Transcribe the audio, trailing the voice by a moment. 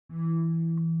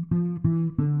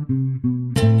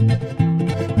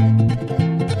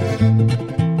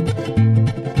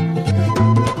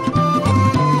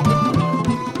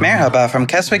Merhaba from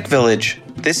Keswick Village.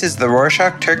 This is the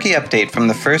Rorschach Turkey update from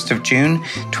the 1st of June,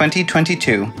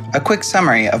 2022. A quick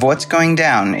summary of what's going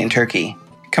down in Turkey.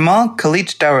 Kemal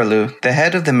Kılıçdaroğlu, the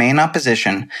head of the main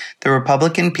opposition, the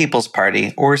Republican People's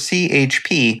Party, or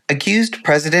CHP, accused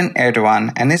President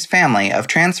Erdoğan and his family of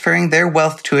transferring their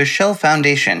wealth to a shell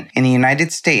foundation in the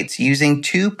United States using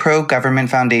two pro-government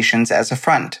foundations as a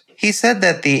front. He said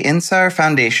that the Insar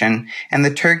Foundation and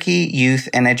the Turkey Youth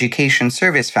and Education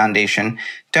Service Foundation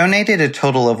donated a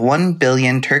total of 1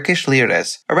 billion Turkish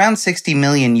liras, around $60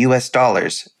 million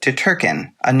to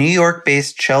Turkin, a New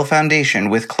York-based shell foundation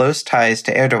with close ties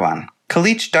to Erdoğan.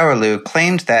 Kılıçdaroğlu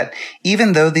claimed that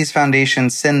even though these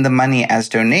foundations send the money as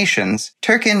donations,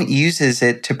 Turkin uses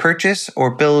it to purchase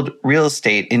or build real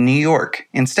estate in New York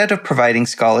instead of providing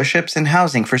scholarships and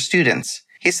housing for students.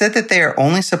 He said that they are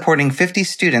only supporting 50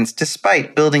 students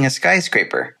despite building a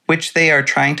skyscraper, which they are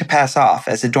trying to pass off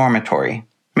as a dormitory.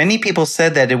 Many people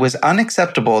said that it was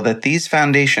unacceptable that these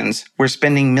foundations were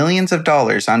spending millions of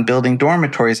dollars on building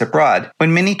dormitories abroad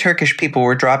when many Turkish people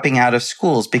were dropping out of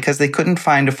schools because they couldn't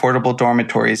find affordable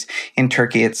dormitories in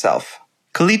Turkey itself.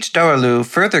 Kılıçdaroğlu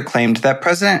further claimed that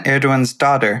President Erdoğan's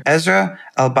daughter, Esra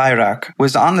Albayrak,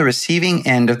 was on the receiving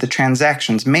end of the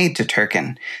transactions made to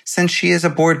Turkin, since she is a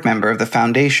board member of the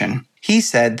foundation. He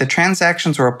said the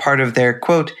transactions were a part of their,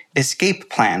 quote, escape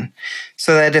plan,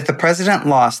 so that if the president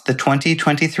lost the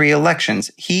 2023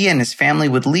 elections, he and his family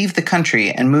would leave the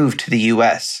country and move to the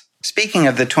U.S. Speaking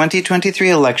of the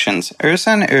 2023 elections,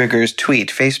 Ersan Ergür's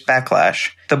tweet faced backlash.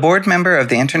 The board member of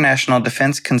the International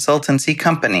Defense Consultancy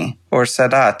Company, or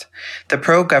Sadat, the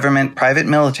pro-government private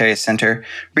military center,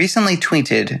 recently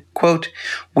tweeted, quote,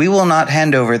 "We will not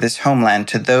hand over this homeland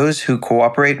to those who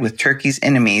cooperate with Turkey's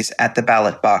enemies at the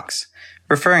ballot box,"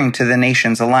 referring to the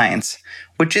nation's alliance,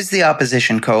 which is the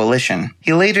opposition coalition.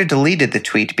 He later deleted the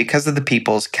tweet because of the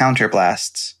people's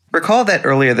counterblasts. Recall that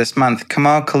earlier this month,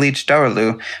 Kemal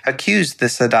Kılıçdaroğlu accused the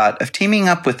Sadat of teaming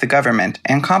up with the government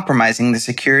and compromising the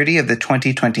security of the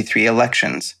 2023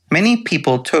 elections. Many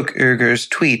people took Ergür's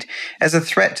tweet as a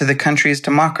threat to the country's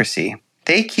democracy.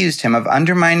 They accused him of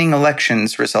undermining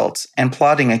elections results and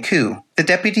plotting a coup. The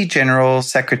Deputy General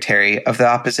Secretary of the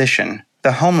opposition,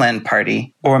 the Homeland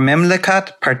Party, or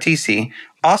Memlekat Partisi,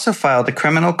 also filed a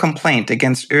criminal complaint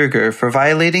against Ergür for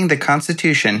violating the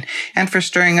constitution and for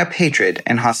stirring up hatred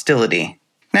and hostility.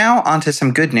 Now onto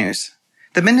some good news.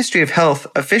 The Ministry of Health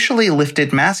officially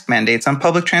lifted mask mandates on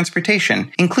public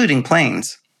transportation, including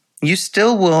planes. You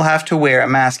still will have to wear a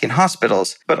mask in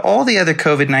hospitals, but all the other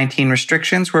COVID-19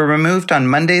 restrictions were removed on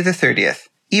Monday the 30th.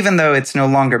 Even though it's no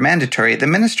longer mandatory, the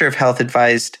Minister of Health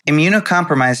advised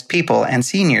immunocompromised people and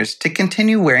seniors to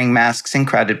continue wearing masks in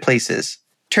crowded places.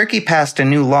 Turkey passed a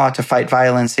new law to fight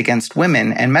violence against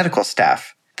women and medical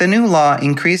staff. The new law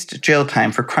increased jail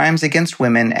time for crimes against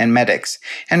women and medics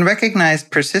and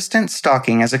recognized persistent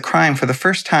stalking as a crime for the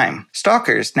first time.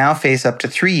 Stalkers now face up to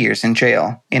 3 years in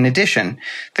jail. In addition,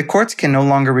 the courts can no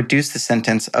longer reduce the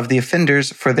sentence of the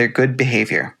offenders for their good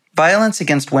behavior. Violence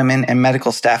against women and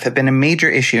medical staff have been a major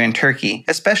issue in Turkey,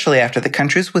 especially after the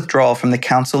country's withdrawal from the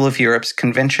Council of Europe's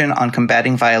Convention on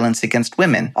Combating Violence Against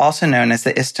Women, also known as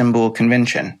the Istanbul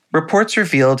Convention. Reports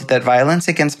revealed that violence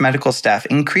against medical staff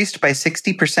increased by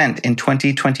 60% in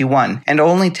 2021, and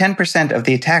only 10% of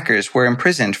the attackers were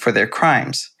imprisoned for their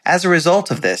crimes. As a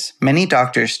result of this, many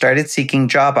doctors started seeking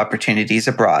job opportunities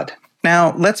abroad.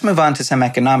 Now, let's move on to some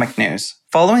economic news.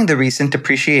 Following the recent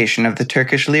depreciation of the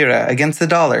Turkish lira against the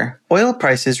dollar, oil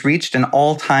prices reached an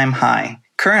all-time high.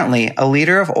 Currently, a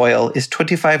liter of oil is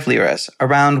 25 liras,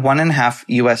 around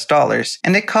 $1.50,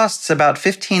 and it costs about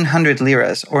 1,500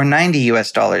 liras, or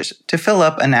 $90, to fill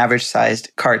up an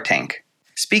average-sized car tank.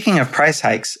 Speaking of price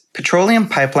hikes, Petroleum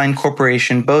Pipeline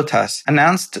Corporation BOTAS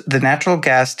announced the natural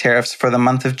gas tariffs for the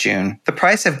month of June. The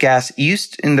price of gas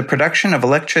used in the production of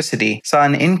electricity saw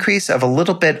an increase of a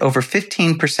little bit over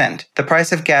 15%. The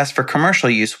price of gas for commercial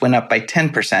use went up by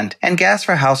 10%, and gas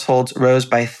for households rose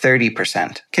by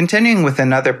 30%. Continuing with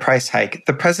another price hike,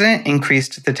 the president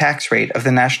increased the tax rate of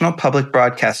the National Public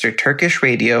Broadcaster Turkish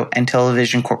Radio and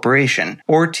Television Corporation,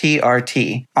 or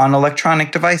TRT, on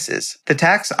electronic devices. The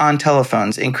tax on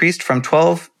telephones increased from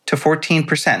 12% to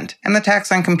 14%, and the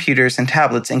tax on computers and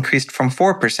tablets increased from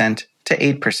 4% to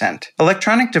 8%.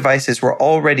 Electronic devices were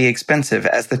already expensive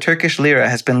as the Turkish lira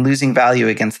has been losing value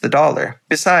against the dollar.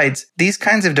 Besides, these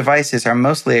kinds of devices are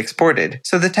mostly exported,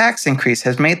 so the tax increase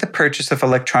has made the purchase of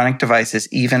electronic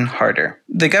devices even harder.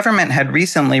 The government had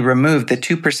recently removed the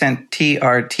 2%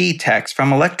 TRT tax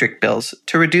from electric bills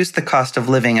to reduce the cost of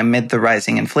living amid the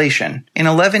rising inflation. In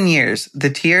 11 years, the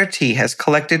TRT has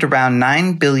collected around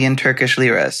 9 billion Turkish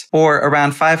liras, or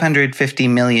around $550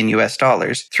 million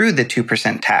through the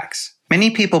 2% tax. Many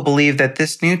people believe that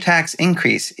this new tax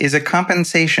increase is a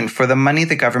compensation for the money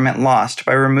the government lost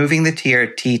by removing the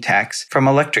TRT tax from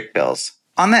electric bills.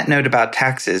 On that note about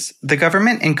taxes, the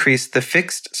government increased the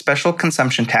fixed special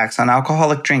consumption tax on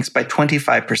alcoholic drinks by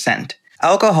 25%.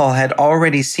 Alcohol had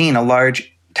already seen a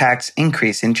large tax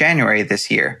increase in January this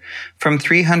year, from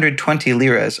 320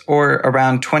 liras, or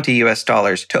around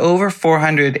 $20 to over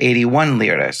 481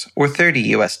 liras, or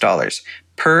 $30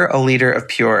 per a liter of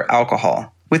pure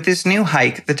alcohol. With this new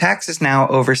hike, the tax is now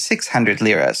over 600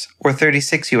 liras, or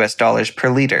 $36 per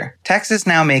liter. Taxes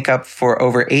now make up for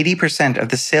over 80% of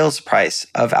the sales price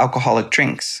of alcoholic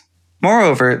drinks.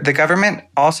 Moreover, the government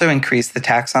also increased the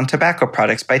tax on tobacco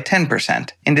products by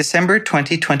 10%. In December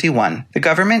 2021, the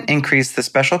government increased the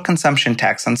special consumption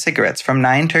tax on cigarettes from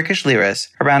 9 Turkish liras,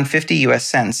 around 50 US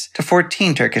cents, to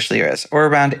 14 Turkish liras, or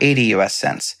around 80 US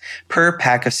cents, per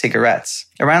pack of cigarettes.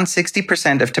 Around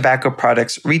 60% of tobacco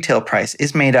products' retail price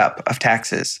is made up of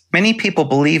taxes. Many people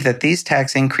believe that these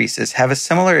tax increases have a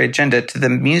similar agenda to the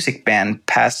music ban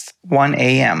past 1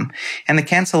 a.m. and the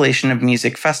cancellation of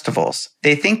music festivals.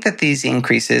 They think that these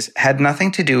increases had nothing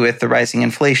to do with the rising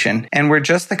inflation and were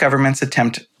just the government's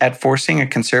attempt at forcing a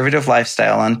conservative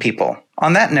lifestyle on people.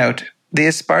 On that note, the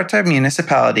Isparta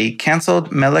municipality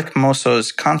canceled Melek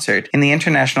Moso's concert in the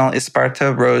International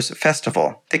Isparta Rose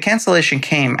Festival. The cancellation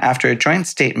came after a joint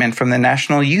statement from the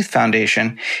National Youth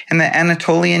Foundation and the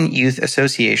Anatolian Youth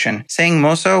Association saying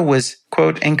Moso was,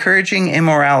 quote, encouraging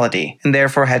immorality and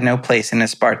therefore had no place in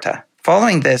Isparta.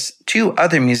 Following this, 2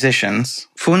 other musicians,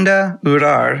 Funda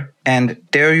Urar and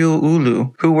Deryu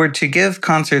Ulu, who were to give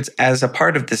concerts as a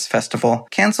part of this festival,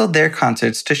 canceled their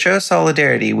concerts to show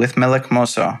solidarity with Melek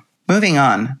Moso. Moving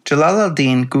on,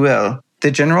 Jalaluddin Güel,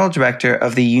 the General Director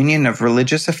of the Union of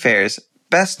Religious Affairs,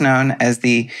 best known as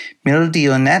the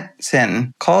Milliyet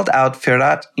Sen, called out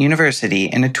Fırat University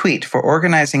in a tweet for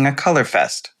organizing a color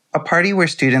fest, a party where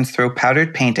students throw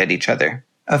powdered paint at each other.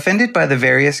 Offended by the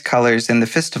various colors in the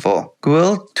festival,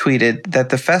 Güel tweeted that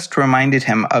the fest reminded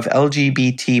him of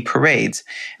LGBT parades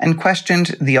and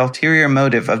questioned the ulterior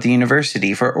motive of the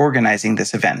university for organizing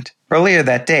this event. Earlier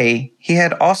that day, he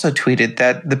had also tweeted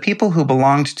that the people who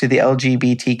belonged to the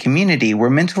LGBT community were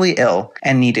mentally ill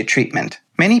and needed treatment.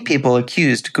 Many people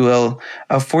accused Güel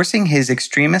of forcing his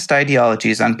extremist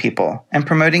ideologies on people and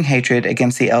promoting hatred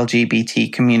against the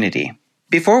LGBT community.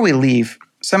 Before we leave,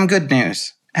 some good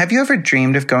news. Have you ever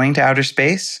dreamed of going to outer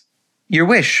space? Your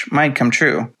wish might come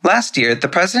true. Last year, the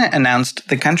president announced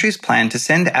the country's plan to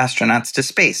send astronauts to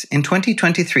space in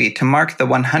 2023 to mark the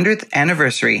 100th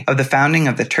anniversary of the founding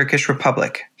of the Turkish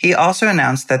Republic. He also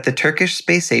announced that the Turkish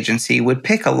Space Agency would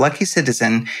pick a lucky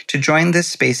citizen to join this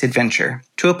space adventure.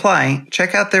 To apply,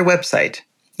 check out their website.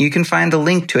 You can find the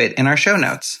link to it in our show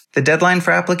notes. The deadline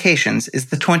for applications is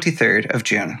the 23rd of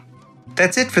June.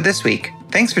 That's it for this week.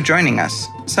 Thanks for joining us.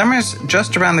 Summer's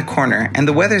just around the corner and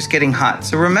the weather's getting hot,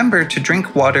 so remember to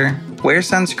drink water, wear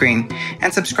sunscreen,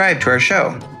 and subscribe to our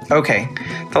show. Okay,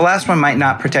 the last one might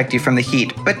not protect you from the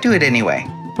heat, but do it anyway.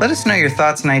 Let us know your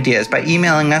thoughts and ideas by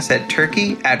emailing us at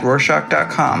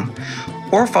turkey@rorschach.com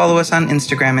or follow us on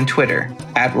Instagram and Twitter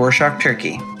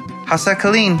 @RorschachTurkey. Hasa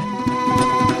Kalin!